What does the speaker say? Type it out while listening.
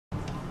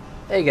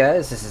Hey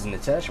guys, this is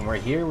Nitesh and we're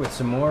here with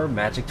some more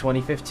Magic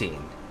 2015.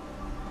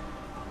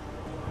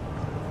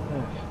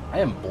 I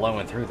am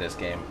blowing through this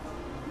game.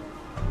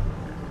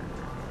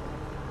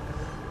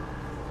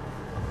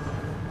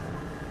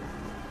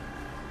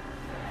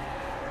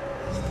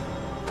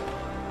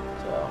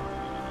 So,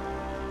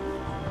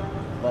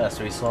 last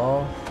we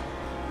saw,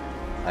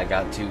 I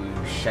got to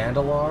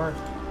Chandelar.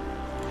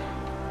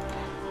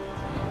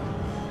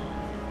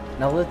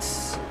 Now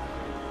let's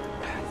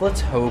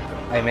hope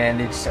I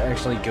manage to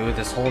actually go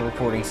this whole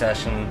recording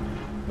session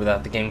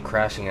without the game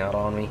crashing out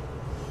on me.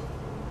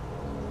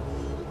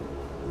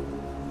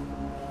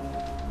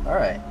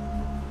 Alright.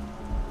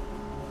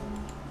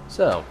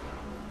 So,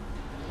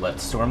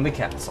 let's storm the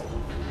castle.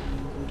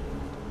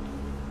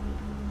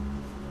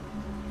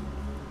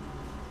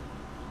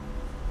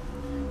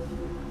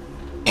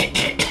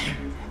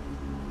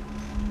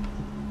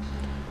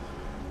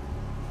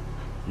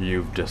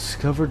 You've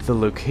discovered the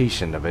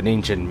location of an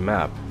ancient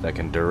map that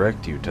can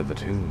direct you to the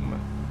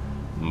tomb.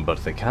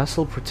 But the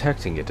castle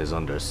protecting it is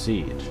under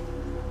siege.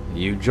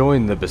 You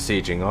join the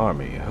besieging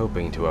army,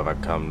 hoping to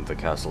overcome the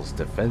castle's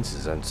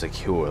defenses and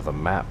secure the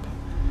map.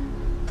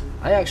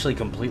 I actually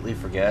completely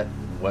forget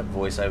what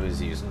voice I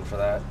was using for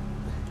that.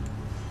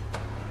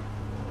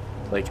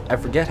 Like, I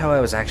forget how I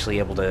was actually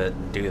able to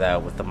do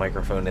that with the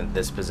microphone in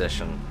this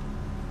position.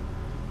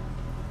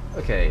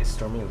 Okay,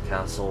 storming the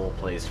castle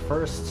plays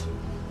first.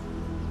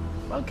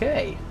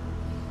 Okay.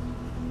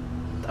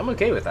 I'm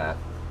okay with that.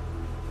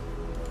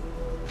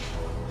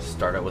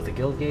 Start out with a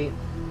guild gate.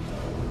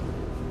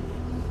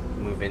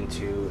 Move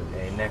into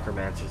a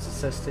necromancer's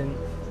assistant.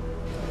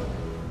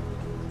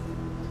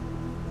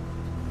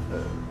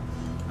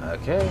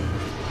 Okay.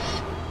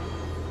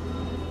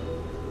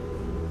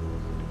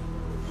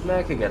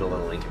 That could get a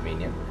little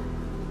inconvenient.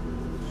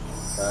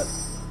 But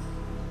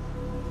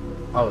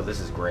oh, this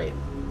is great.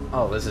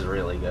 Oh, this is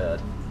really good.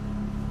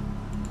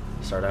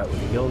 Start out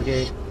with a guild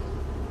gate.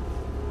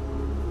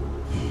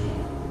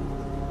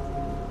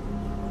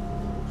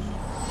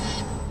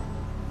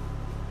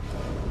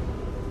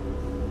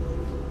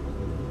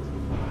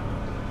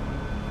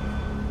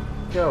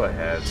 Go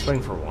ahead,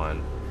 swing for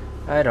one.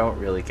 I don't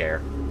really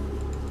care.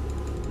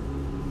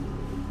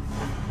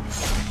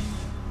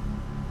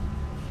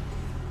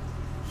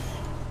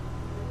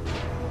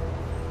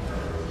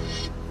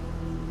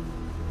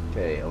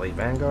 Okay, Elite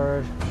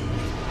Vanguard.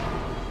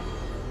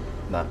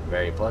 Not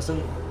very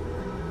pleasant.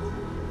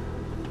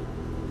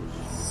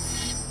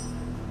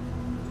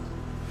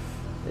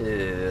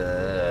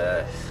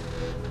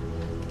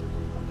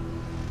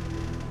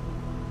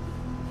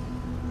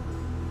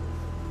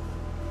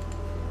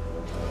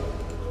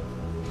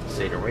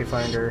 Satyr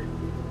Wayfinder.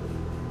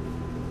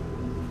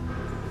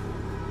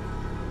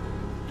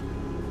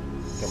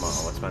 Come on,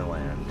 what's my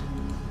land?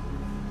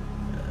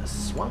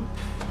 Swamp?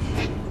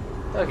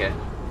 Okay.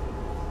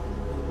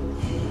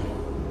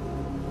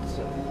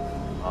 So,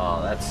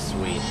 oh, that's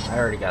sweet. I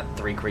already got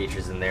 3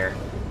 creatures in there,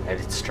 and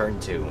it's turn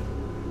 2.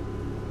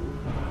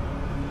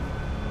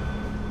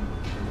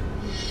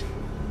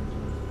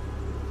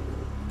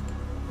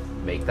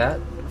 Make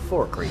that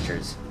 4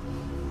 creatures.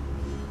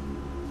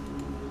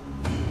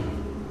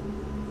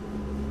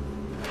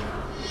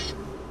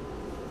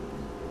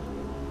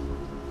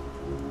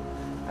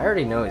 I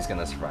already know he's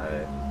gonna survive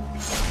it.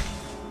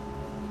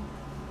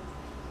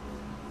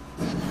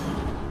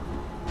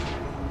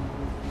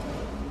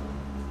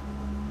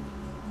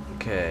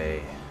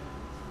 Okay.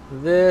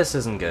 This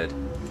isn't good.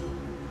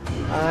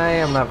 I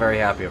am not very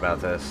happy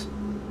about this.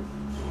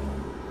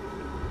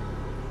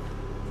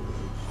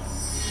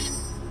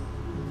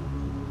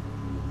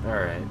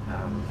 Alright,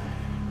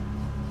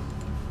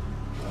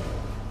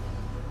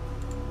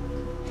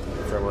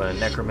 throw a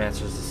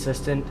necromancer's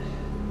assistant.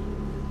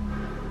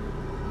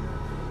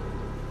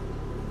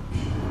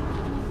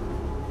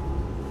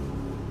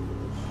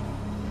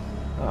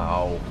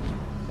 Oh,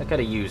 I could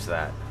have used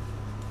that.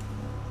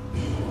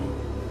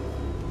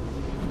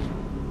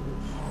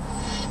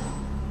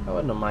 I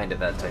wouldn't have minded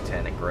that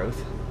Titanic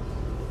growth.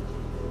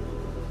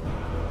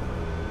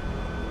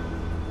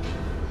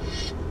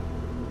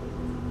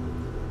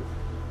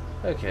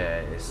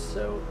 Okay,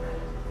 so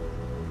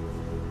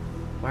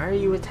why are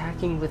you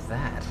attacking with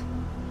that?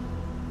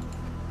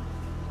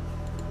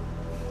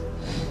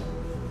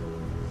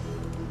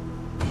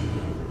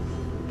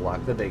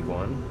 Block the big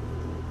one.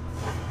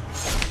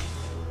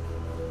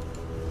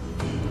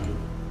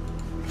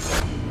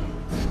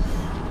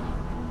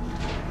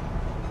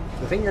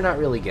 The thing you're not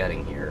really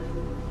getting here.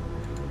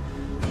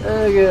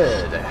 Oh,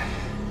 good.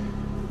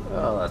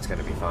 Oh, that's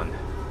gonna be fun.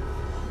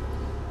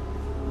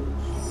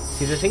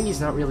 See, the thing he's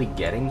not really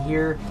getting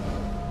here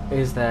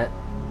is that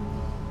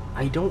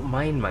I don't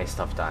mind my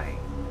stuff dying.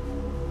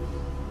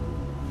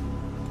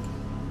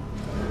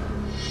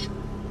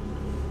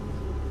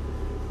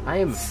 I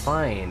am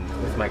fine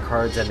with my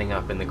cards ending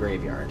up in the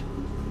graveyard.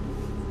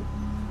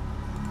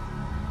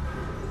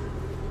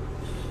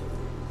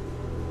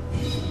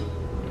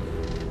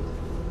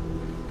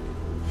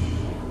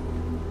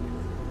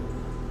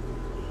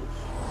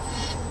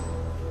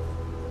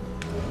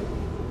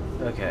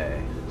 Okay.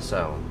 Okay,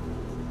 so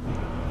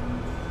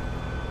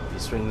he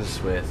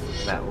swings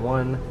with that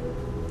one.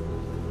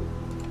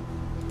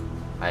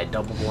 I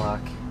double block.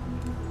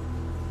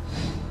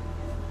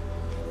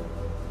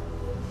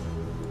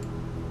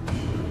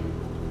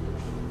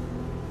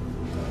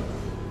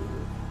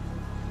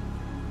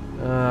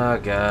 Oh,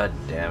 god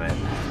damn it.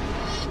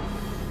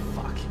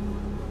 Fuck.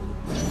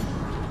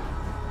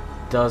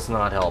 Does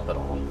not help at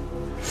all.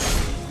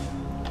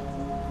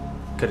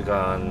 Could have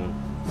gone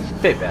a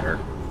bit better.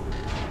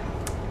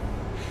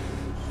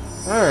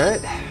 Alright.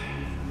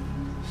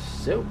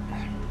 So.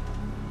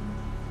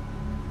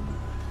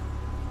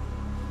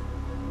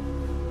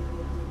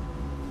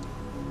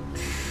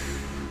 Let's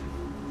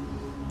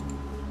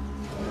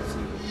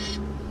see.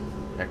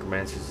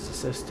 Necromancer's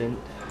assistant.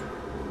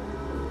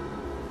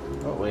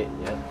 Oh, wait,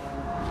 yep.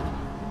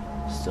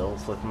 Still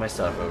flipping my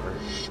stuff over.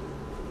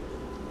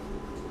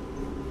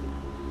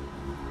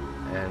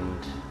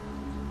 And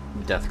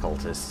Death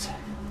Cultist.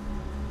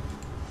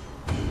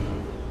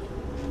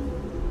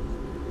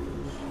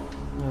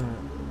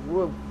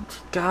 Whoa.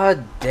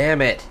 God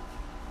damn it.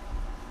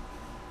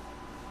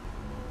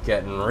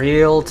 Getting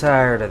real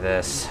tired of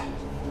this.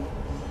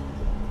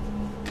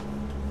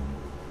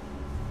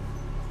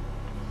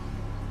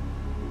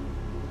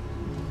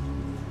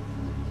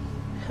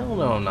 Hell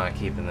no, I'm not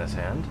keeping this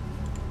hand.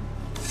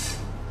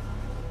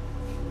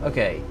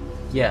 Okay,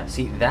 yeah,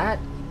 see, that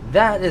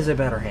is a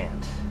better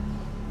hand.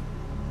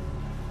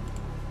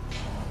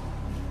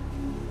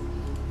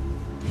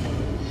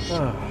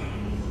 Oh.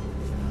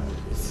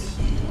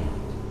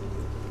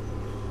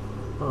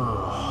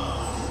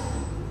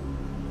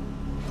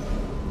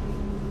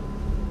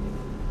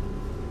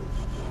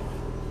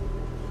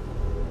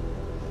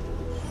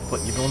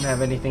 What, you don't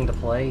have anything to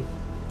play?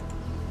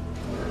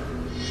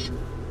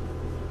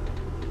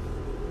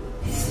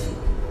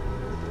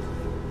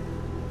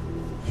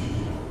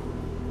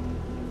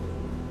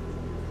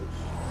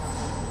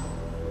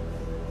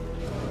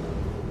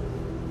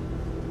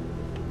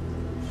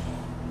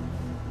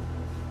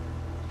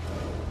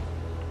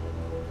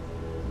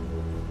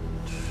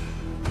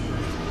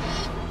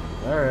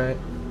 Alright.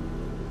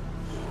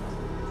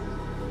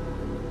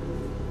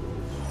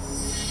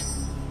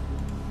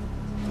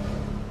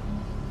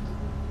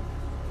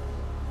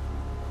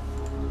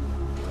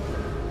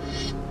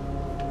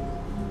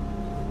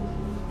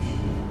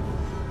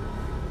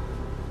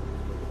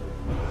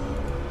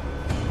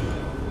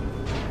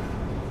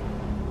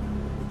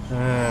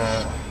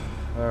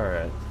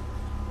 Alright.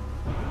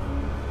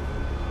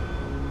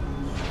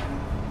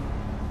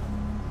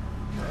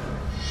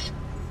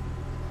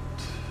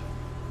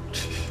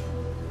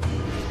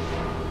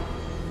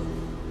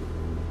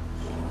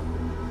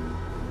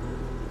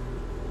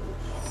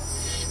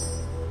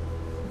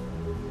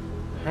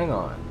 Hang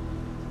on.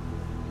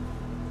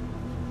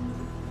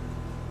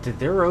 Did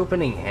their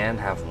opening hand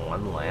have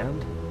one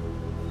land?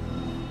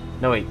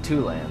 No, wait,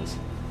 2 lands.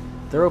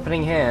 Their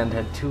opening hand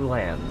had 2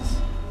 lands.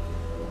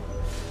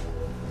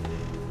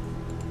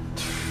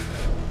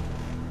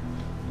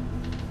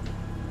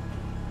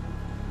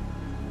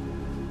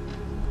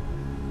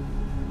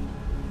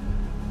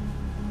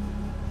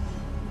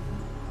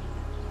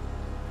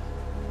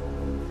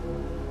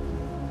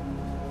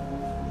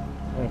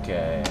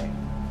 Okay.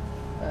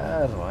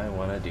 How do I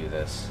want to do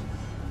this?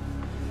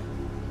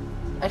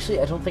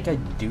 Actually, I don't think I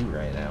do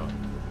right now.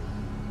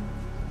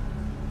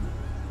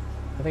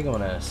 I think I'm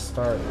going to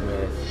start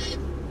with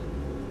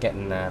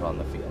getting that on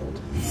the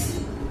field.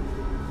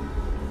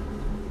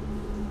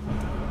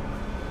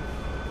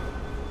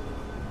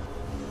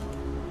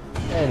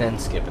 And then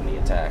skipping the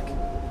attack.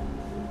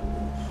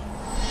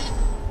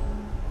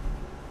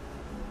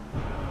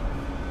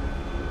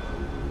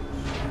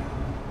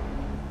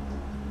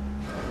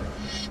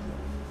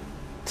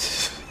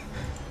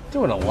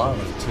 Doing a lot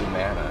with 2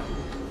 mana.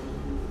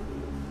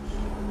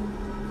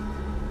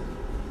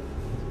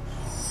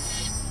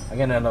 I'm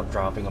gonna end up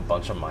dropping a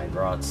bunch of Mind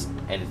Rots,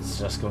 and it's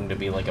just going to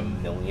be like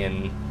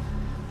 1,000,000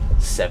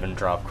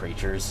 7-drop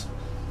creatures.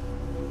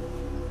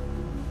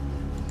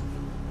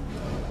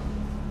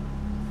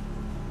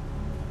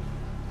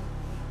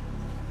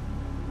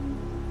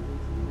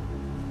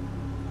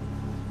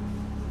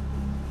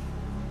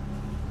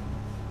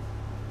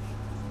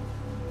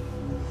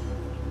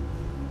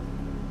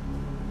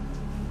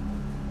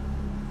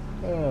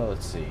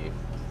 Let's see.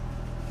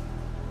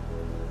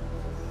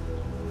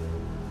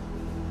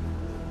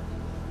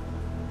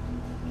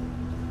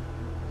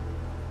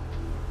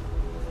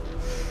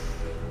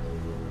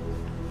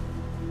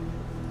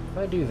 If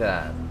I do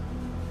that,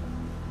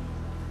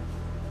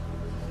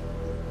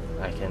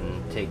 I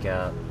can take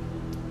out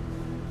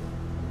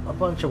a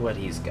bunch of what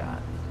he's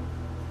got.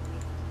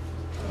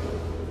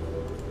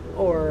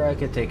 Or I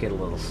could take it a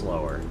little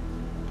slower.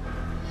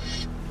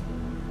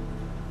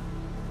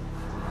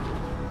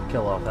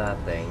 Kill off that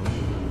thing.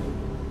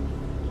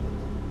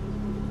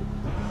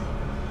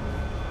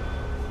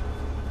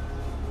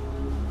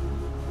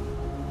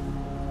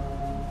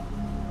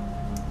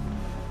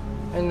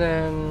 And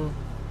then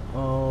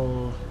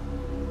I'll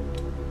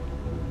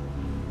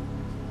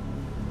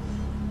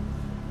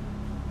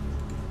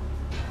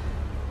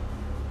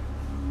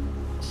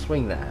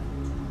swing that.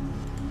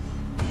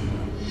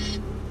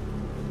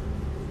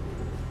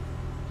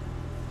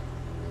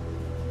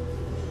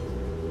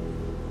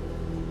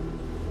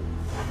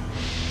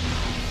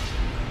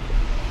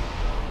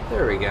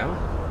 There we go.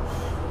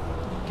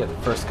 Get the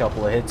first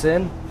couple of hits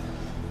in.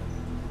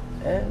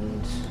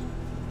 And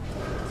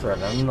throw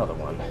down another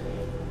one.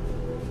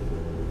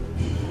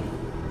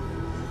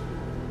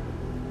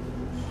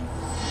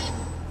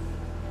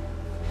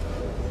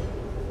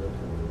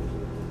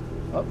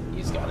 Oh,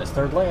 he's got his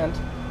third land.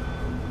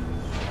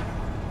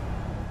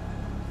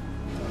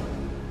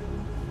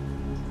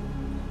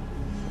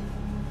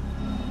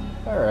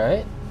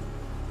 Alright.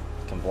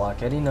 Can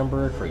block any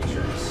number of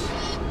creatures.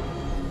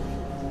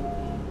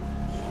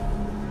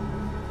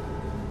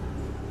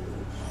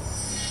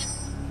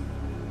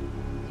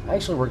 I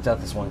actually worked out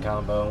this one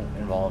combo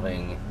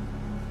involving...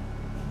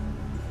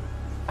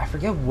 I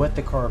forget what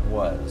the card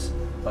was,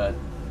 but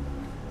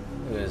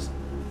it was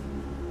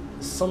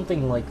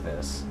something like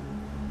this.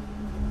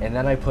 And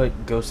then I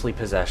put Ghostly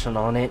Possession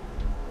on it,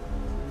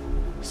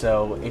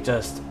 so it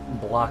just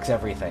blocks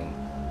everything.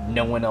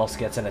 No one else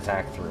gets an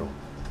attack through.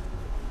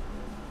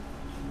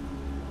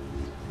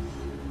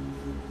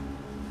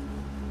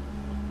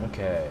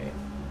 Okay.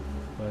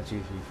 1, 2,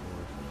 3,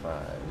 4,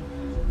 5.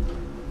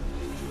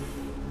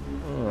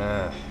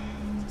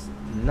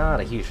 Not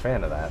a huge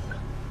fan of that.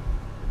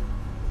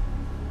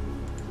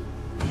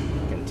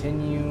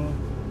 Continue.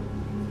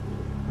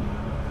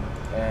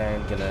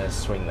 And gonna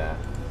swing that.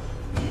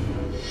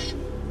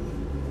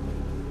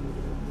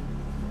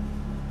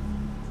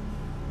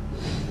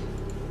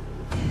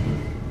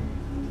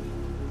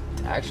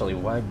 Actually,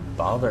 why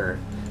bother?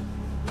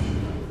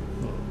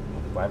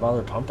 Why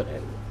bother pumping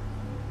it?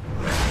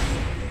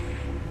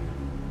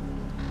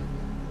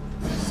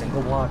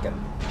 Single blocking.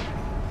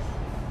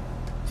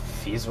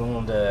 If he's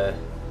willing to...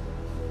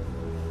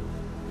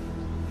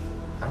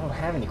 I don't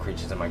have any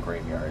creatures in my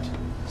graveyard.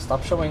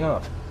 Stop showing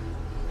up.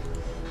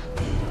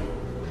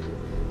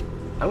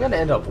 I'm gonna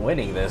end up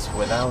winning this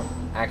without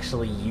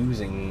actually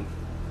using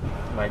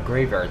my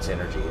graveyard's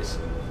energies.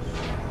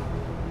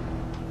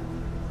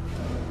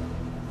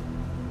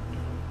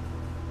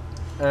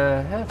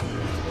 Uh-huh.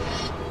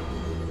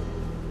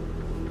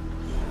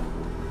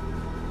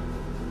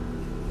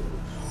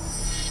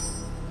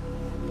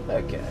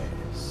 Okay,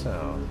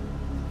 so...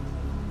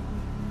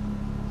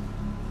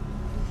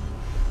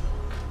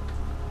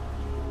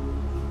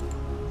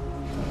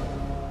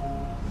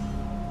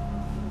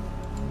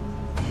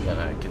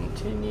 Gonna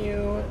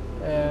continue,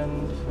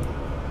 and...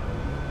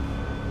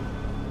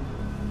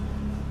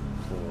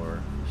 4,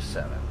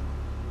 7.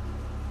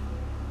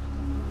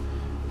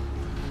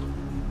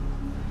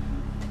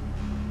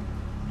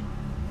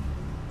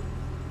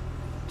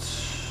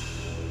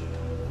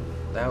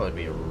 That would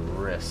be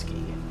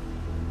risky.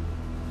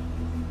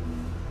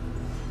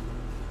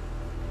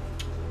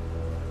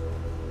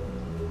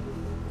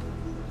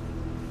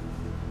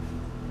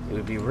 It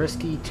would be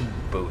risky to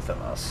both of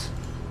us.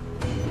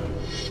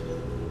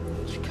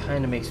 Which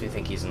kind of makes me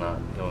think he's not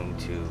going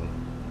to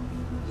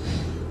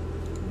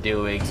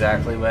do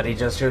exactly what he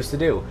just chose to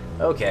do.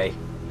 Okay.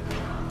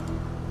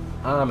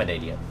 I'm an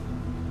idiot.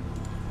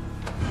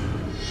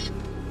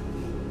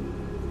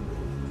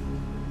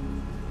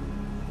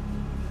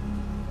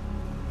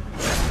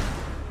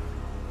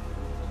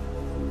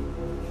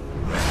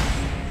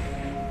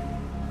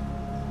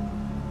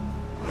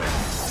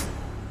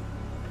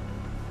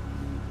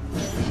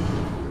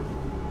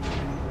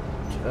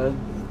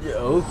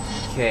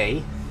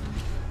 Okay.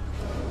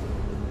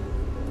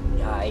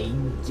 I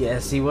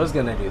guess he was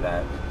gonna do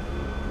that.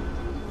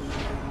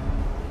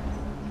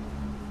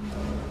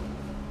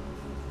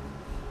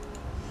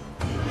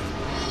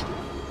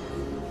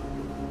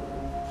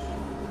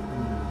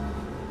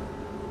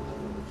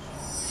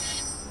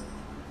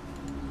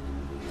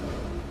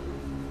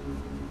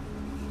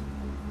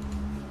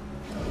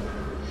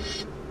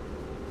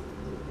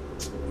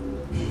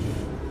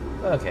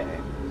 Okay.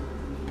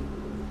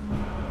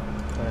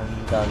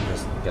 And I'm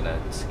just gonna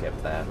skip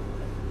that.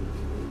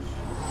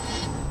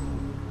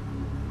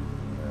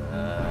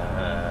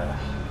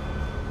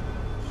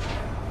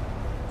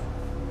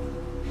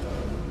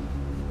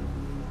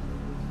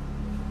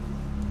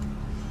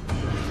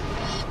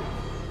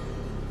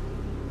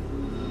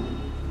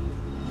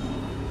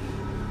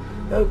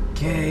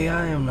 Okay,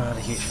 I am not a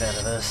huge fan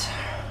of this.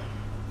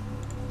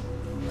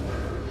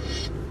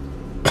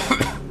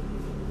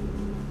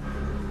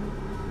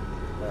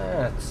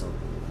 That's a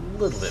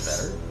little bit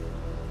better.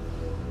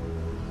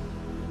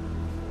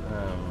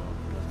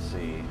 Let's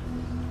see.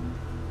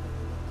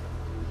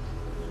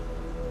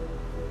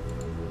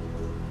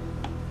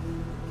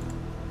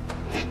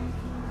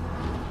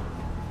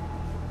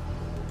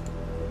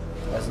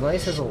 As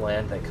nice as a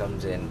land that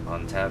comes in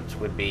untapped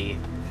would be,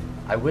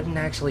 I wouldn't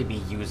actually be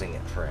using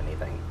it for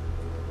anything.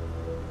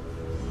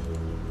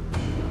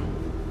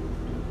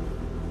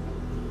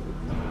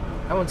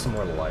 I want some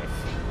more life,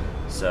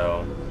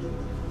 so...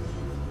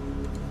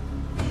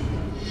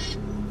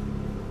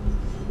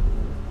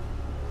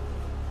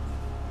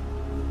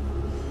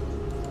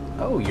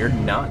 Oh, you're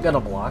not gonna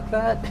block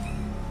that?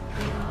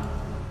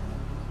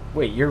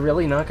 Wait, you're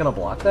really not gonna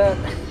block that?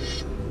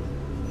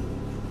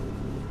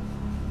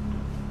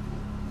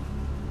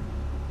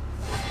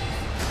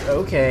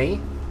 Okay.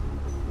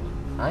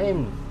 I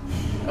am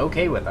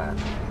okay with that.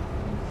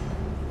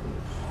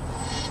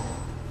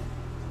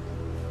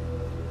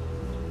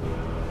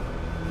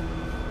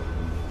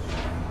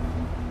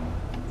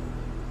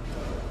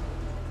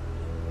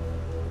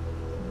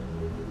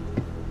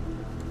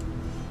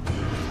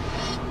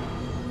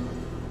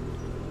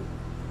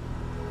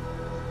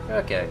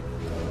 Okay.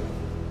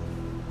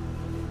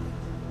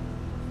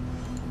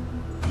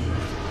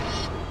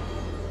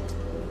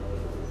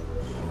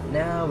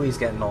 Now he's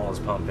getting all his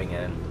pumping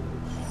in.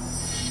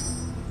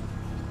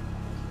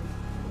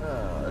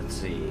 Let's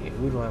see.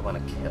 Who do I want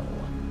to kill?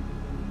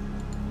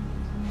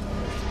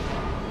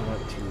 I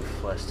want to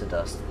flesh to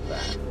dust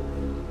that.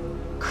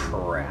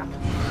 Crap.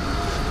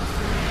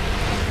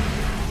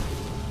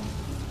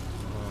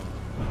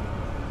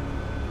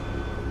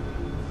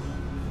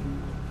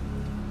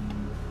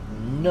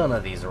 None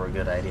of these are a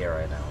good idea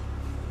right now.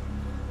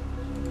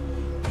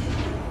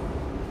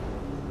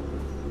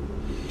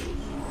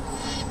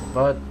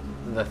 But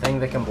the thing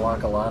that can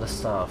block a lot of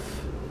stuff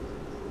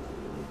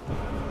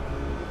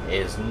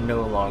is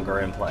no longer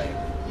in play.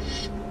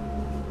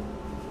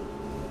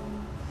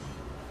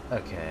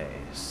 Okay,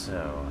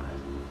 so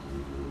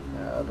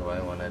how do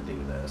I want to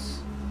do this?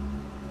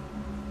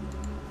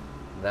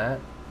 That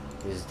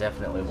is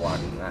definitely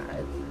blocking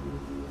that.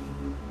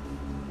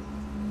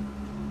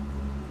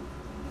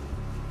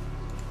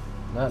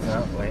 No,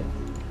 wait.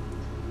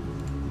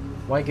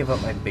 Why give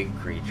up my big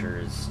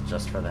creatures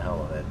just for the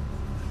hell of it?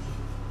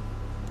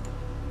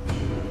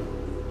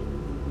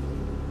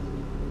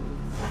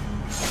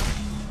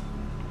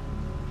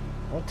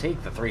 I'll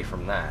take the 3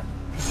 from that.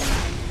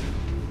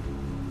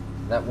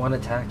 That one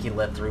attack you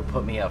let through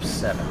put me up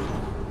 7.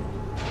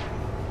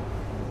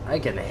 I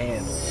can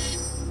handle it.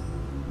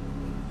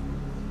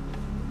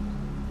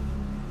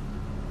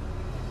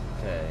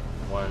 Okay,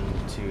 1,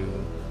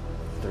 2,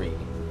 3.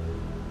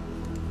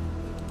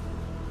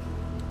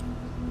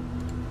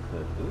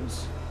 Could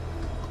lose.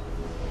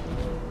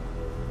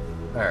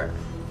 Alright.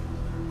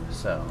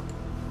 So,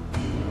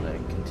 I'm gonna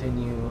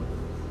continue.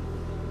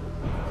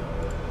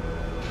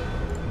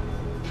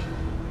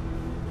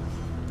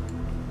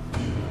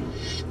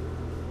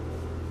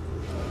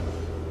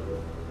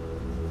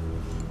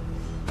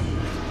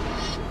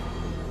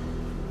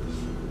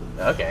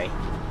 Okay.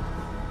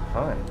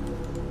 Fine.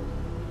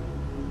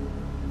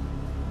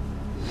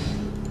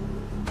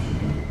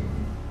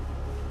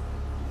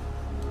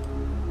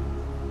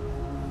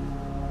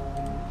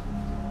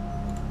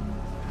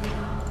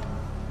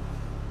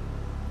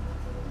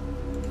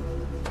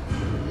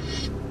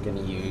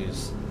 Gonna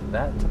use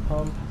that to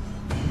pump.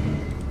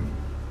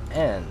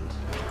 And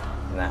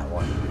that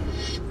one.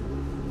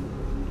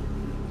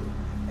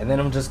 And then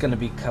I'm just gonna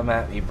be come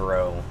at me,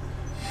 bro.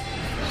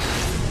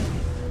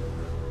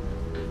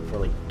 For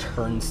like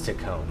turns to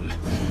come.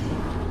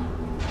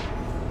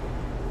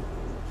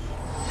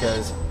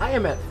 Because I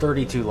am at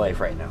 32 life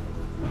right now.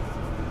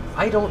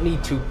 I don't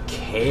need to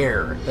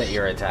care that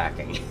you're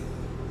attacking.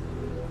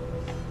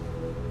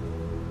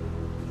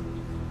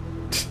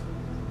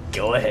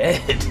 Go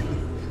ahead.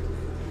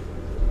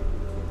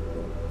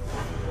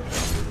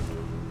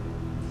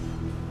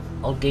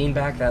 I'll gain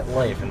back that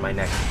life in my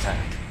next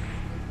attack.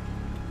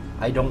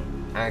 I don't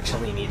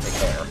actually need to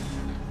care.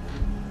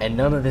 And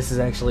none of this is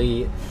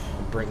actually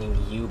bringing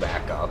you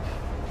back up.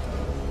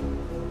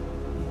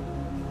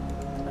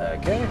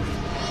 Okay.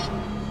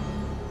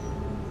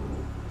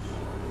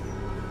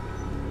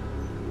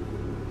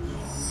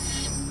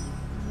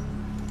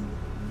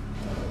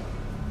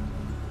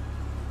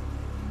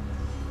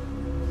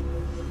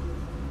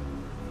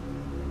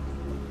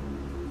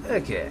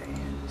 Okay,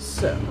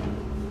 so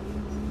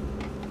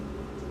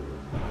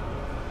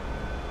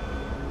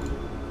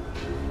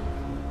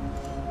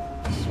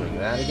swing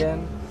that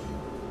again.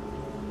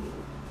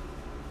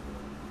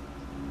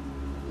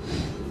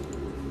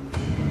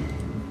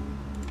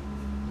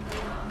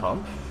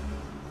 Pump.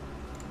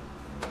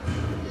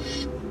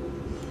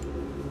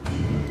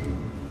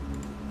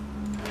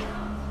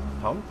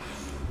 Pump.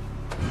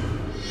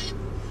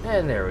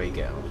 And there we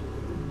go.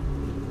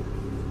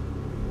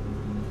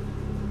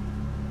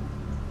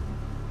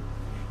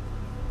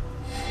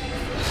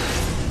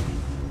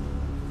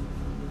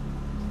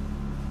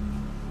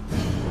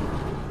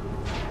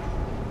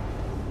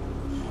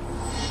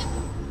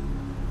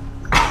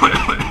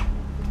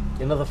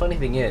 You know, the funny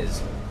thing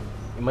is,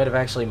 you might have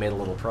actually made a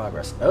little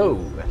progress. Oh!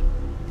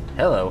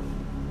 Hello.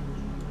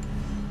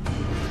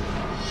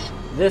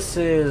 This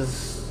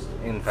is,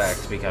 in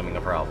fact, becoming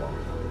a problem.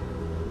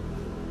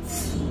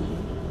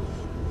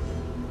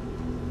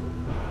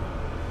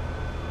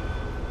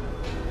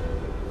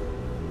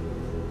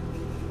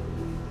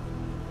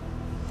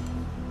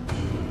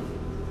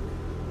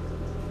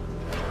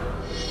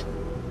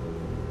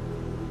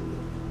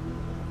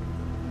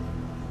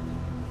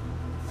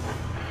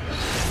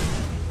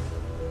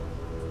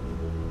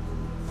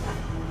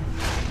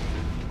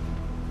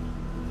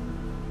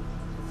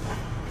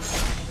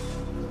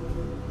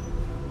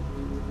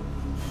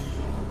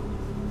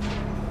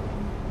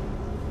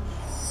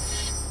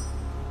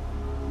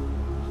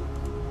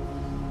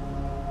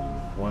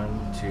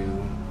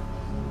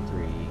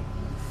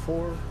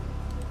 4.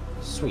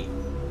 Sweet.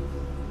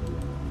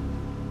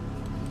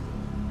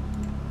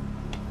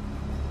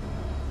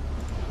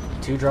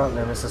 Two-drop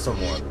Nemesis of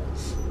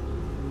Mortals.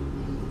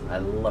 I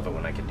love it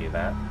when I can do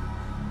that.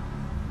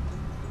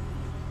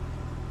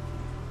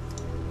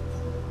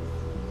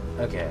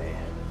 Okay.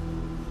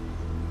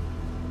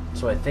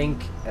 So I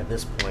think at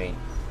this point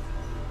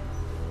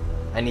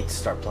I need to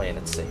start playing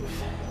it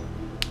safe.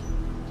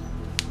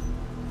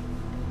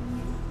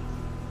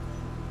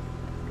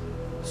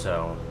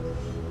 So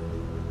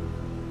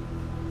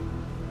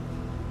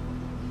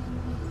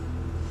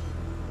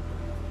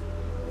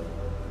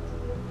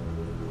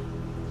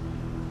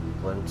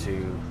 1, 2,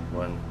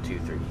 1, 2,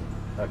 3.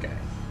 Okay.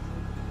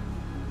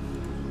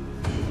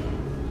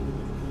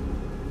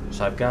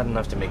 So I've got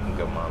enough to make him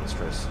go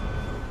monstrous.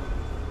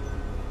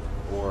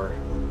 Or...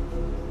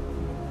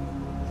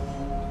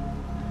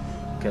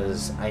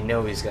 because I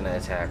know he's gonna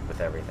attack with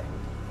everything.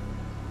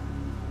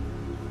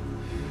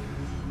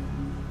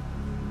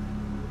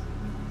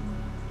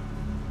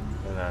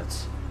 And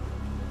that's...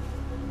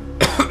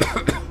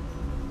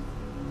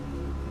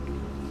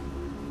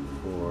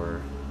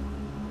 4,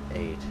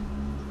 8,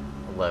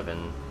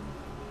 11,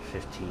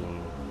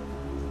 15,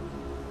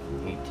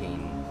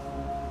 18,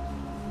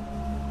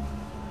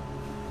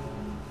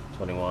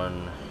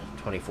 21,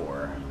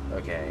 24.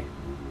 Okay.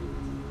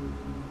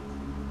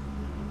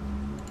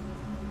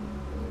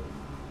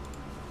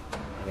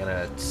 I'm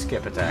gonna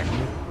skip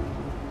attacking.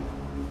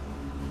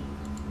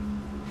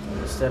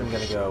 Instead, I'm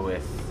gonna go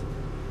with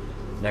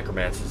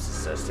Necromancer's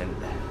Assistant.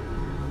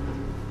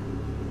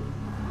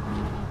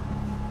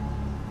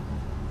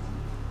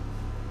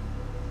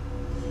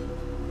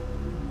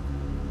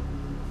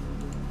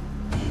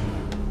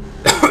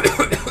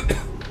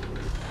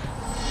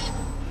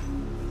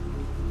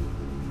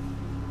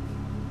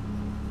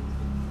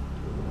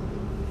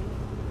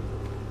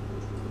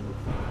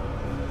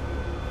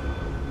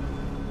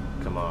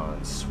 Come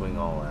on, swing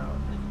all out.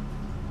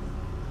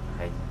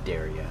 I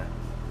dare ya.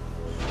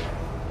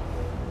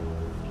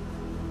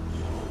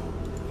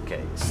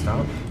 Okay,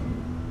 stop.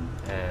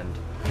 And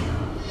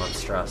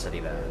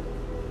monstrosity that.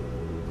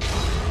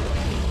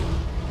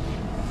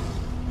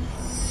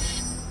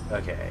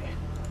 Okay.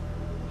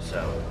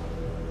 So.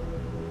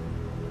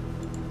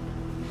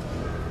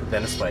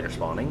 Then a spider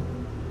spawning.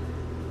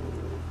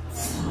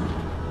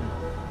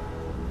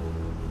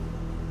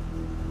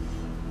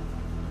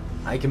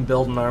 I can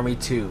build an army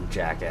too,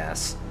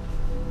 jackass.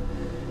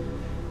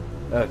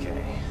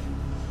 Okay.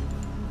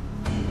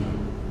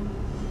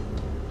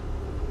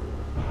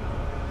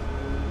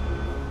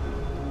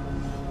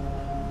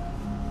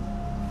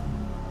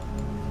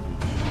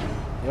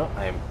 You know,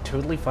 I am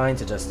totally fine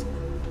to just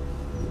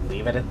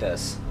leave it at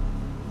this.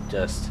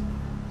 Just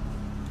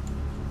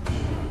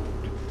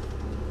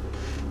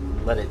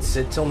let it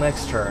sit till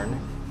next turn.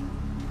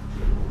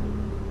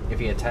 If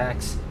he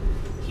attacks,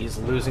 he's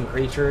losing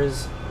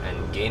creatures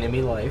and gaining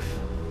me life.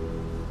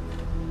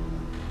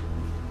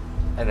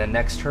 And then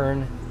next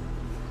turn,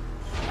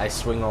 I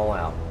swing all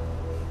out.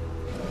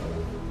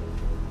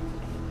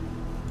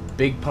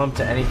 Big pump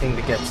to anything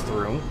that gets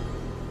through.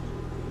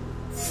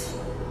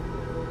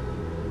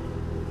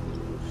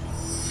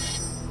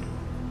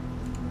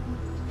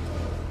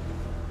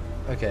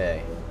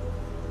 Okay.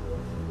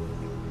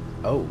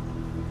 Oh.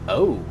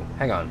 Oh.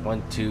 Hang on.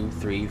 1, 2,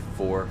 3,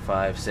 4,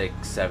 5,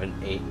 6, 7,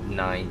 8,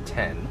 9,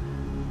 10.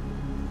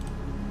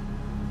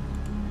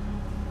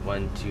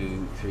 1,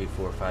 2, 3,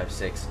 4, 5,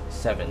 6,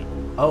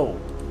 7. Oh.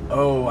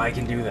 Oh, I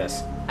can do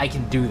this. I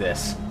can do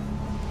this.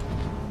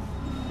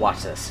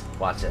 Watch this.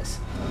 Watch this.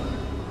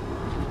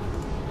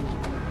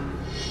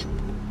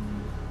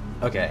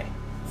 Okay.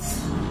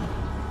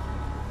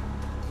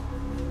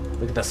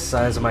 Look at the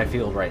size of my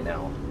field right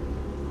now.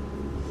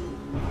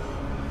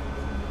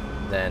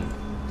 Then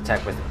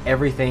attack with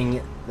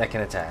everything that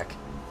can attack.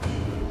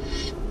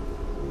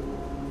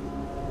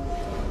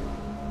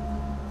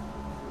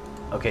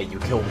 Okay, you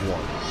killed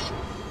one.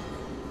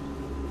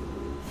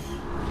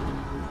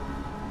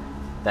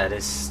 That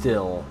is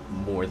still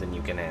more than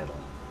you can handle.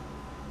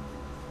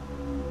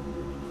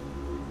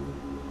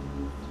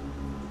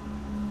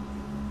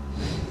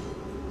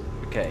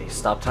 Okay,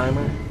 stop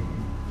timer.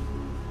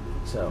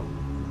 So,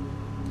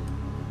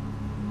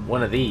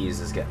 one of these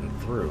is getting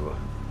through.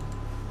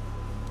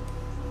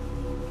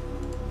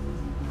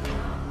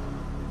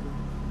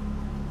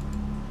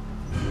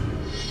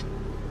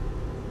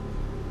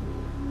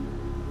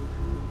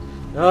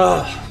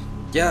 Oh,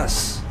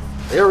 yes.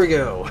 There we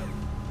go.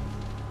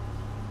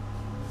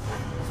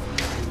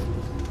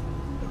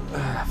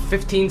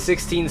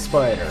 15-16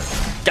 spider.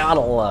 Gotta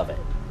love it.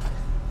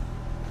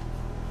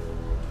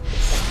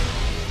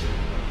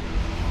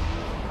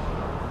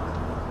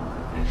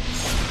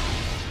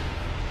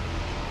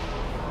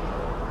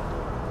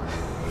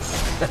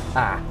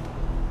 Ha.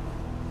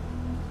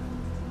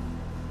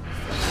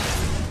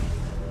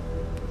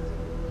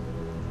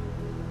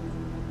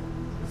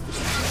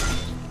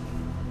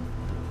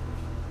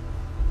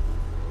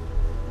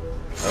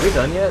 Are we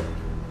done yet?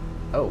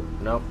 Oh,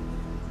 no.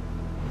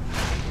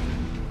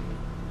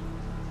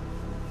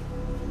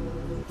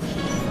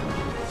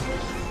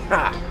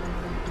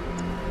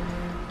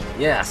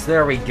 Yes,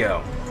 there we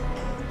go.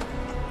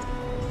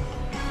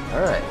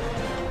 Alright.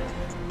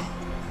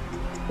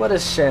 What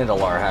does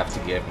Chandelar have to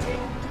give me?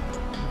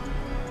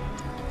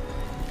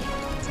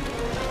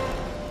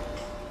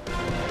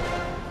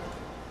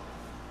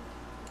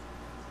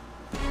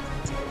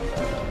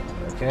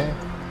 Okay.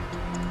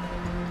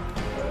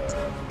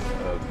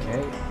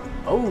 Okay.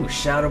 Oh,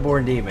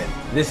 Shadowborn Demon.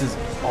 This is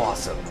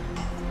awesome.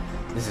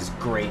 This is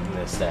great in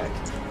this deck.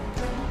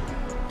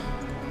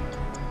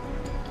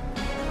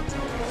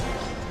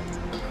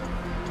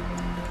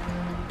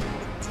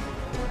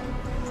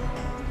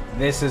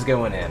 This is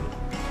going in.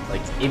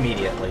 Like,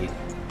 immediately.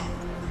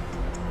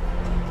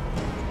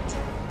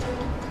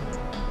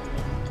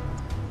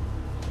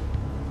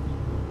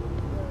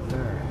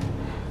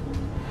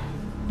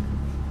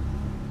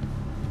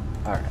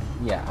 Alright,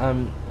 yeah,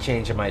 I'm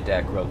changing my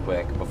deck real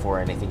quick before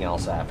anything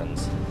else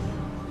happens.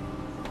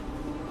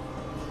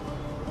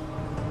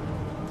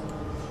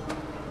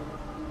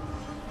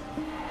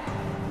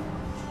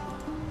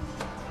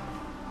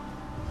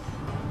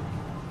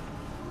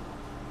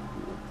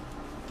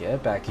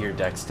 Get back to your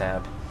Dex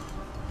tab.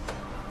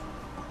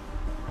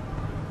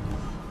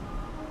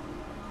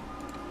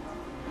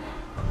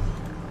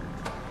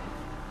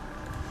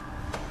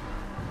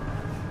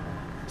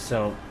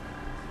 So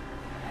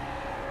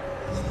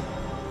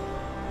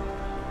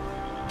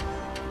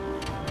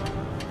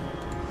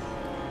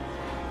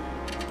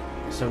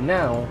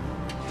now,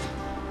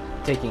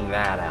 taking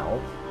that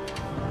out,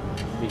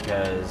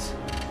 because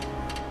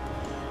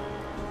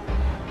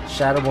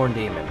Shadowborn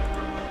Demon,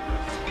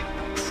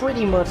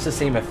 pretty much the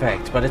same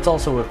effect, but it's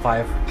also a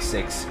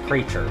 5/6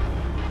 creature.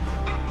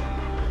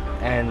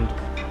 And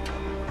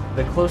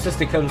the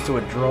closest it comes to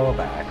a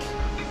drawback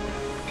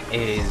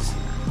is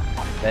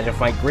that if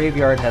my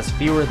graveyard has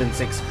fewer than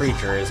 6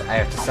 creatures, I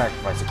have to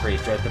sacrifice a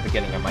creature at the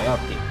beginning of my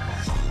upkeep.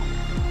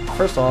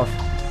 First off,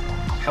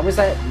 how is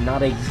that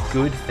not a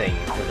good thing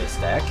for this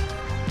deck?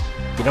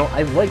 You know,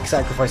 I like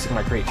sacrificing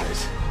my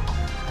creatures.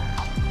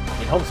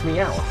 It helps me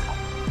out.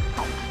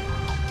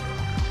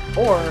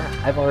 Or,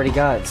 I've already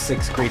got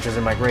 6 creatures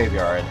in my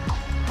graveyard,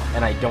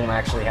 and I don't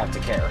actually have to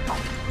care.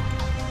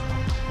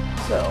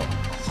 So,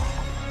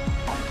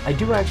 I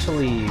do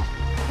actually...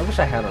 I wish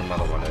I had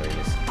another one of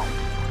these.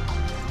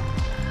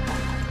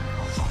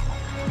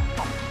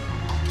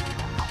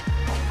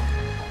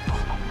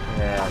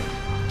 Yeah.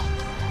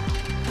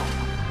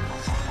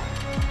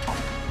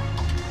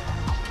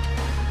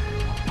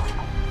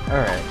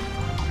 Alright.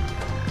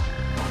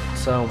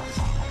 So...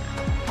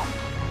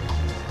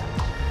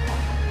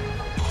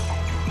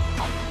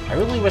 I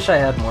really wish I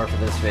had more for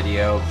this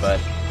video, but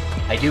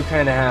I do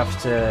kind of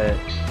have to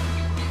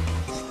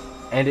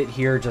end it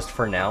here just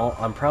for now.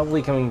 I'm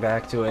probably coming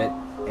back to it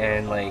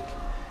in like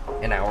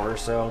an hour or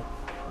so.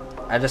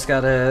 I just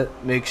gotta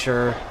make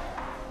sure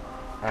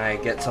I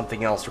get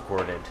something else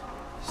recorded.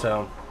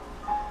 So,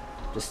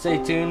 just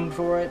stay tuned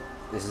for it.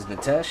 This is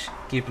Nitesh.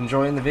 Keep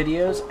enjoying the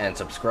videos and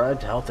subscribe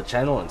to help the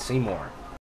channel and see more.